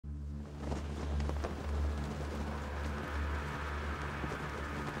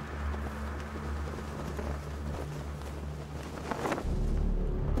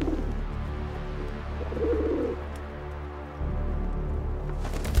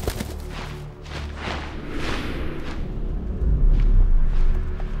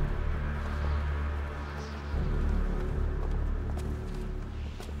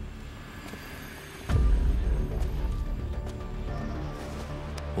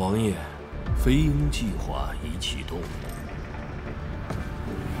王爷，飞鹰计划已启动。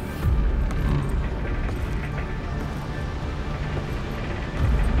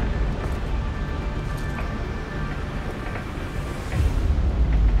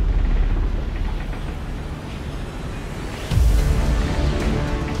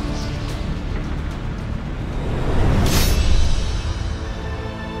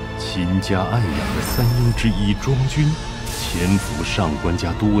秦家爱养的三鹰之一庄君，潜伏上官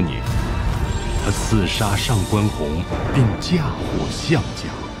家多年。他刺杀上官红，并嫁祸项家。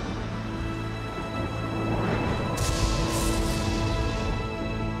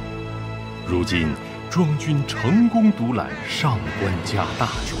如今，庄君成功独揽上官家大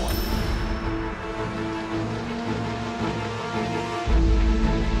权。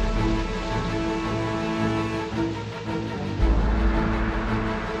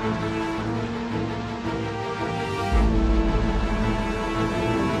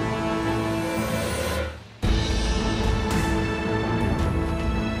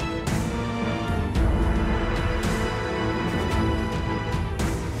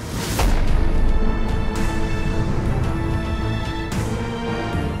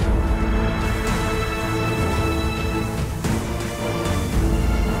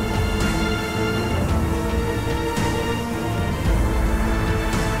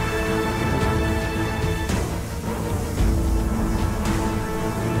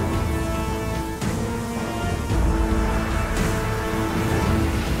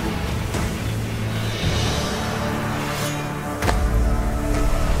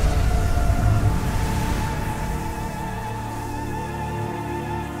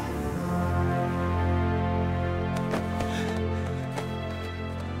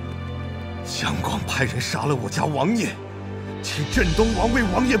相光派人杀了我家王爷，请镇东王为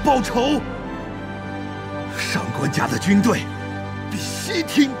王爷报仇。上官家的军队比西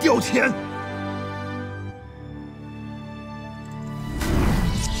庭调遣。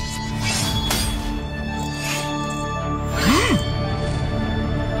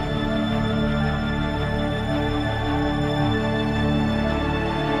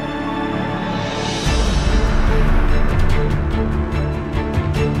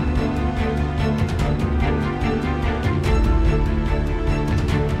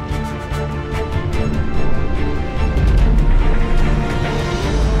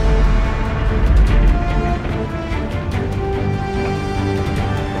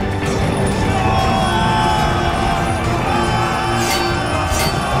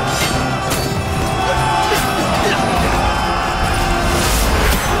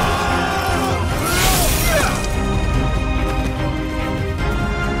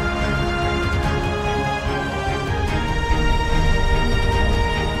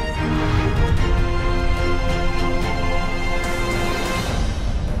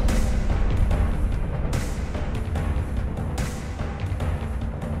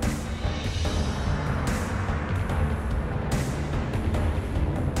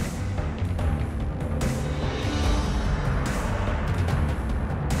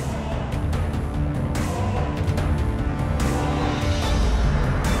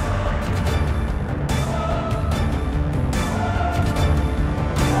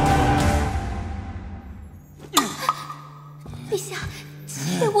陛下，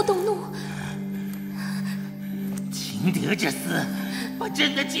切勿动怒。秦德这厮把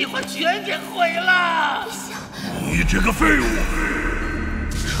朕的计划全给毁了。陛下，你这个废物，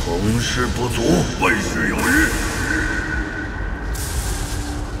成事不足，败事有余。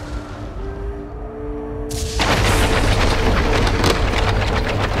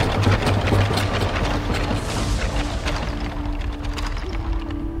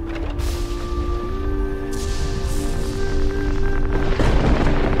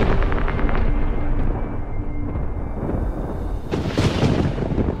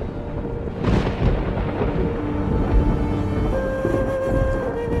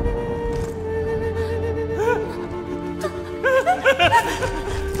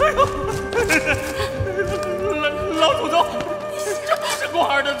老祖宗，这不是过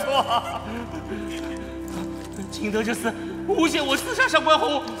儿的错。秦德这厮诬陷我刺杀上官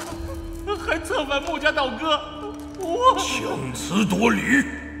红，还策反穆家倒戈，我强词夺理。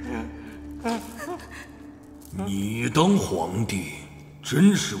你当皇帝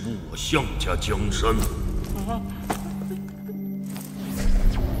真是误我项家江山。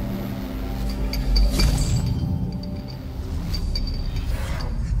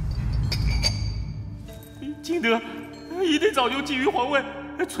秦德一定早就觊觎皇位，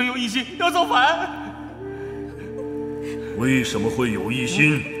存有一心要造反。为什么会有一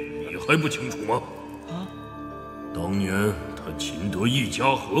心？你还不清楚吗？当年他他秦德一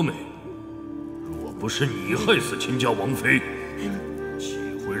家和美。若不是你害死秦家王妃，岂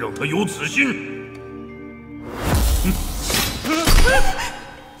会让他有此心？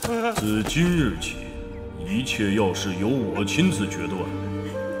自今日起，一切要事由我亲自决断。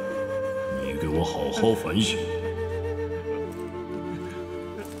你给我好好反省。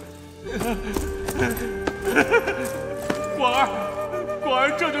广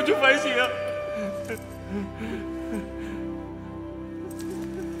儿这就去反省。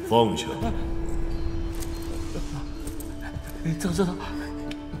放下。走。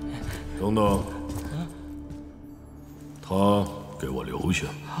等等，他给我留下。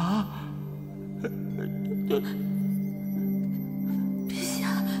陛下，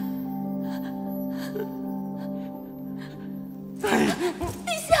陛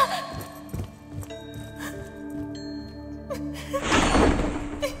下，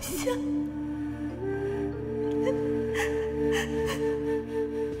陛下，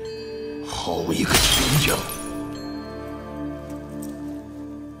好一个秦家！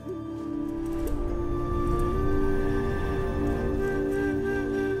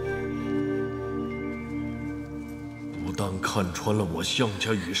不但看穿了我项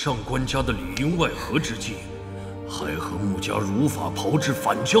家与上官家的里应外合之计，还和穆家如法炮制，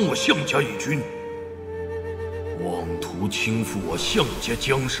反将我项家一军，妄图倾覆我项家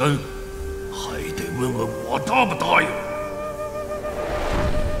江山，还得问问我答不答应。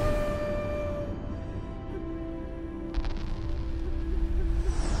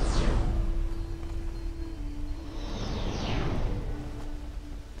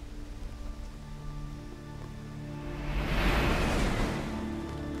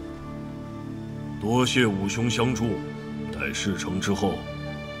多谢五兄相助，待事成之后，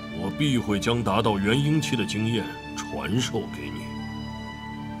我必会将达到元婴期的经验传授给你。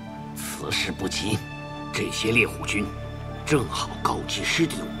此事不急，这些猎户军正好告祭师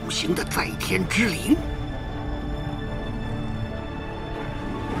弟五行的在天之灵。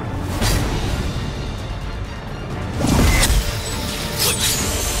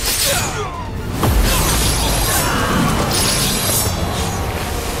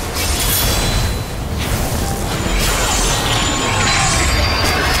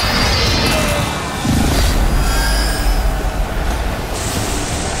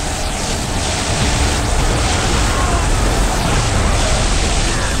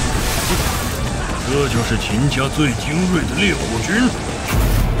这就是秦家最精锐的猎户军。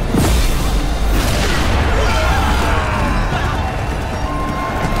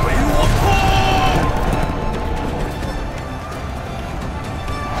给我冲！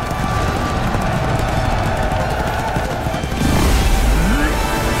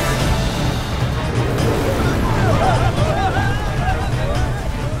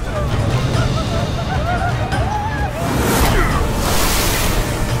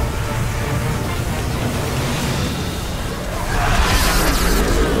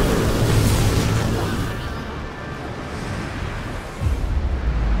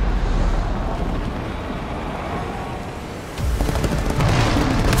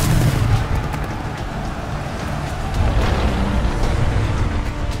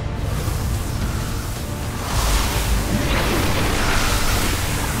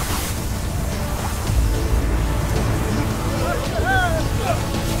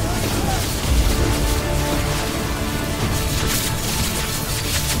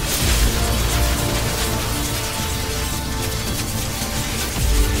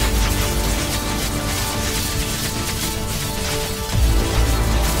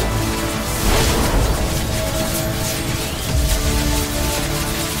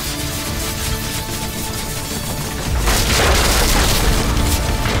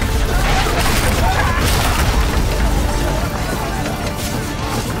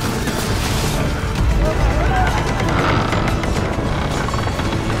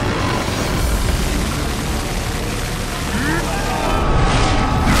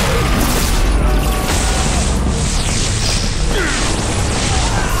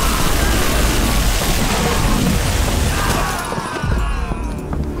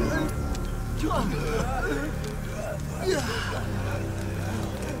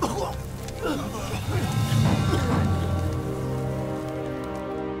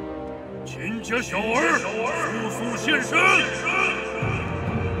秦家小儿，速现身！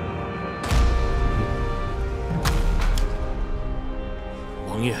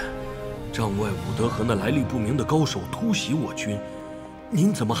王爷，帐外武德和那来历不明的高手突袭我军，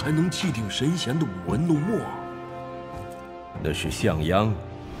您怎么还能气定神闲的舞文弄墨？那是项鞅，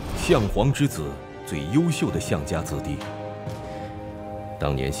项皇之子，最优秀的项家子弟。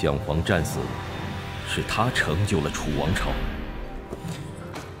当年项皇战死，是他成就了楚王朝。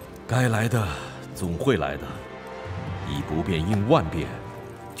该来的总会来的，以不变应万变，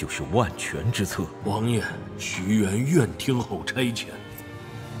就是万全之策。王爷，徐元愿听候差遣。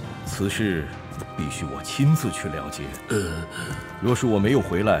此事必须我亲自去了解。若是我没有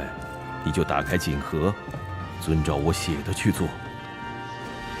回来，你就打开锦盒，遵照我写的去做。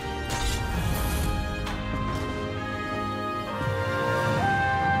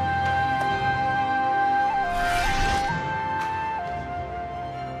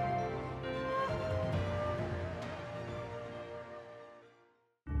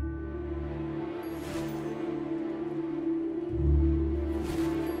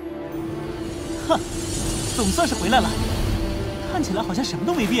总算是回来了，看起来好像什么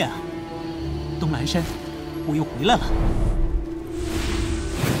都没变啊。东兰山，我又回来了。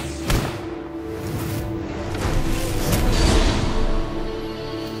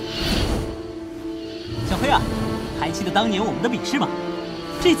小黑啊，还记得当年我们的比试吗？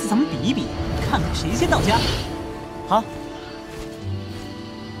这次咱们比一比，看看谁先到家。好。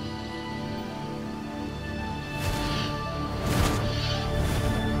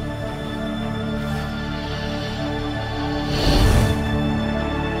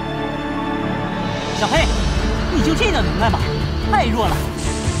小黑，你就这点能耐吗？太弱了！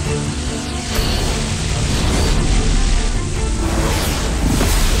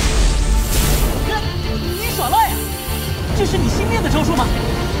你耍赖啊！这是你新练的招数吗？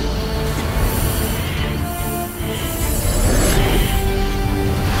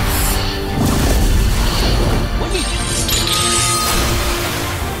我你！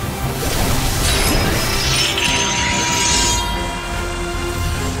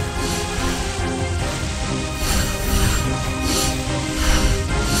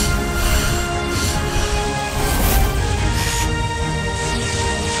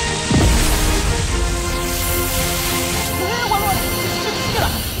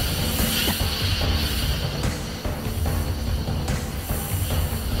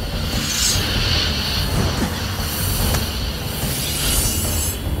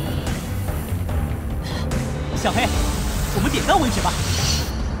小黑，我们点到为止吧。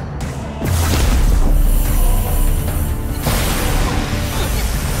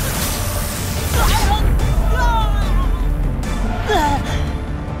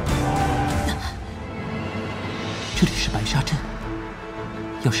这里是白沙镇，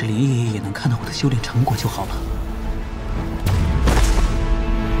要是连爷爷也能看到我的修炼成果就好了。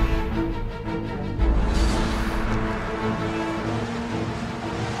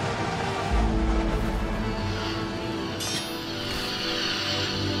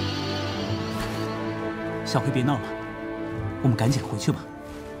小黑，别闹了，我们赶紧回去吧。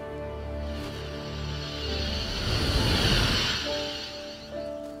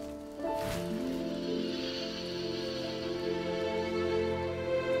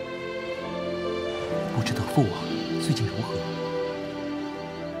不知道父王最近如何？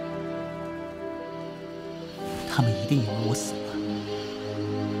他们一定以为我死了。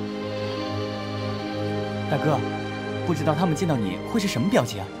大哥，不知道他们见到你会是什么表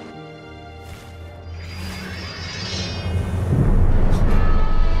情啊？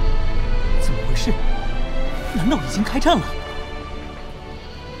是，难道已经开战了？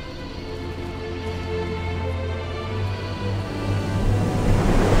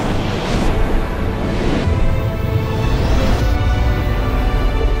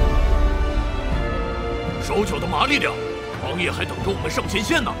守酒的麻利点，王爷还等着我们上前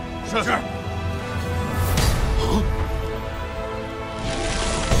线呢。是。小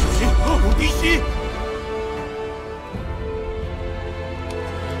心，有敌袭！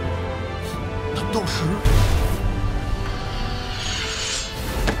难道是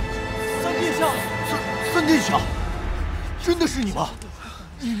三殿下？三殿下，真的是你吗？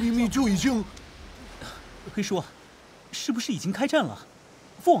你明明就已经……黑叔，是不是已经开战了？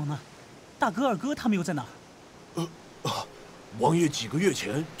父王呢？大哥、二哥他们又在哪儿？王爷几个月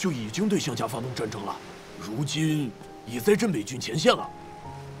前就已经对项家发动战争了，如今已在镇北郡前线了。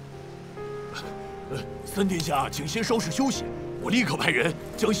三殿下，请先稍事休息，我立刻派人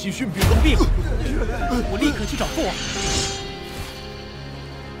将喜讯禀王陛下。我立刻去找父王。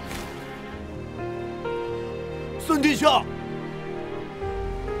三殿下。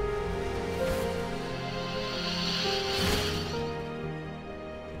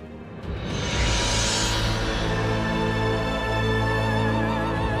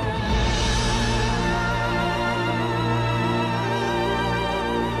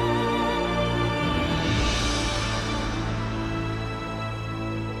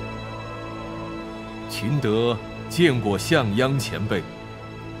秦德见过项央前辈。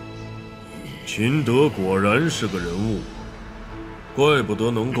秦德果然是个人物。怪不得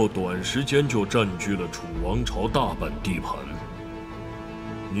能够短时间就占据了楚王朝大半地盘。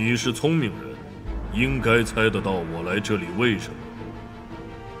你是聪明人，应该猜得到我来这里为什么。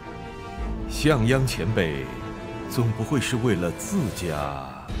项央前辈，总不会是为了自家？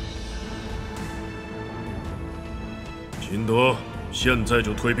秦德，现在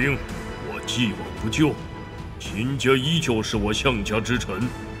就退兵，我既往不咎。秦家依旧是我项家之臣，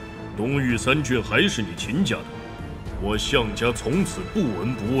东域3郡还是你秦家的。我项家从此不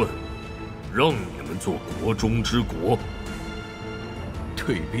闻不问，让你们做国中之国。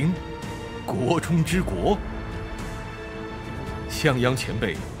退兵，国中之国。项央前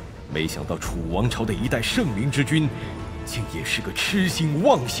辈，没想到楚王朝的一代圣明之君，竟也是个痴心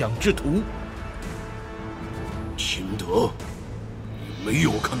妄想之徒。秦德，你没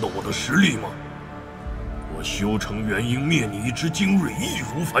有看到我的实力吗？我修成元婴灭你一支精锐，易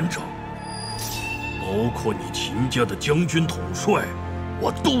如反掌。包括你秦家的将军统帅，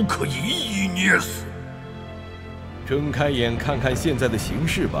我都可以一一捏死。睁开眼看看现在的形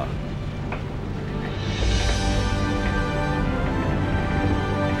势吧。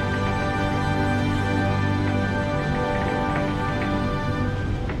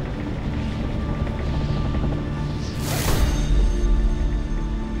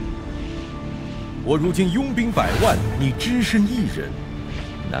我如今拥兵100万，你只身一人，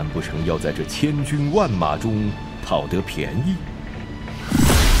难不成要在这千军万马中讨得便宜？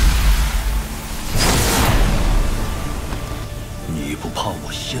你不怕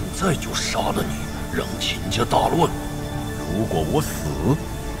我现在就杀了你，让秦家大乱？如果我死，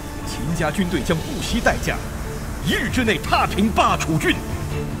秦家军队将不惜代价，1日之内踏平霸楚郡。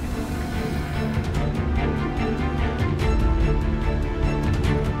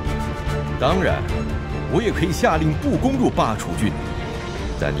当然，我也可以下令不攻入霸楚郡，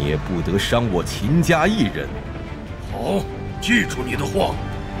但你也不得伤我秦家一人。好，记住你的话，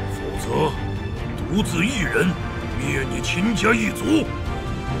否则独自一人灭你秦家一族。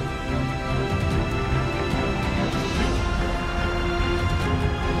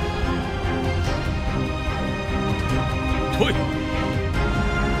退！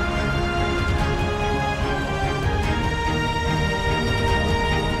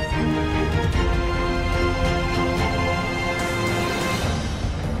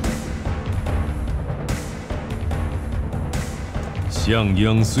项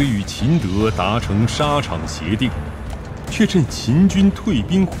央虽与秦德达成沙场协定，却趁秦军退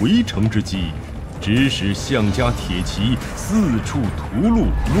兵回城之机，指使项家铁骑四处屠戮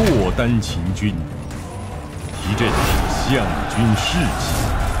落单秦军，提振项军士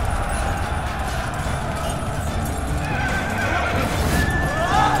气。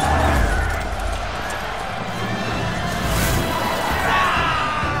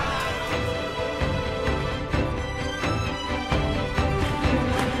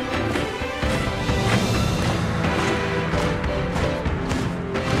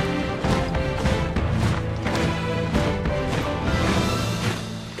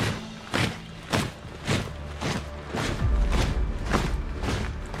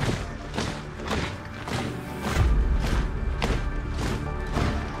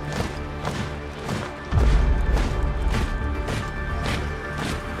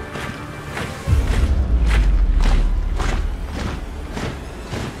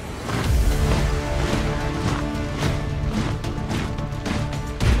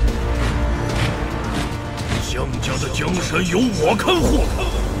江山由我看护，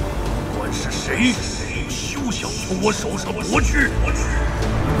不管是谁，休想从我手上夺去！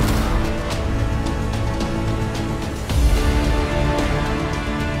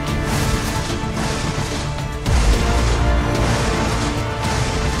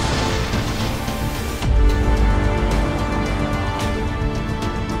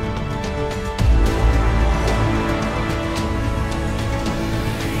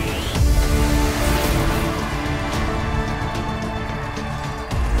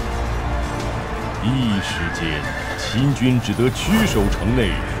秦军只得屈守城内，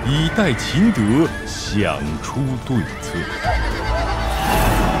以待秦德想出对策。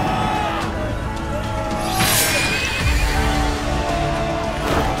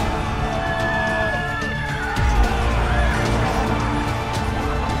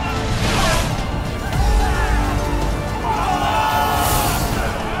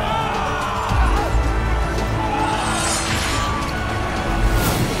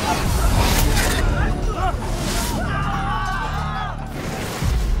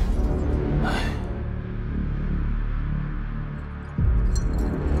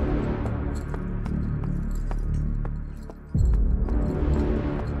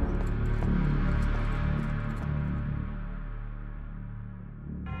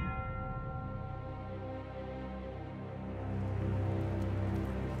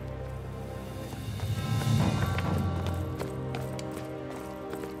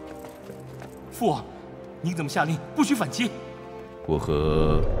父王，您怎么下令不许反击？我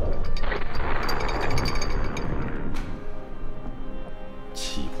和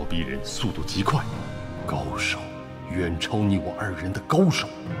气魄逼人，速度极快，高手远超你我二人的高手。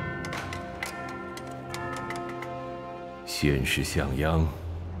先是向阳，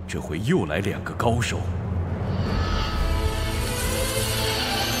这回又来2个高手。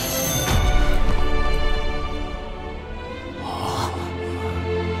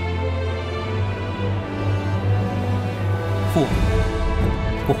父王，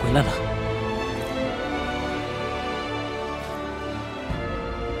我回来了。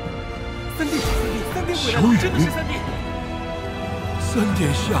三弟回来了，真的是三弟！3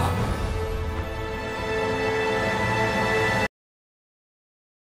殿下。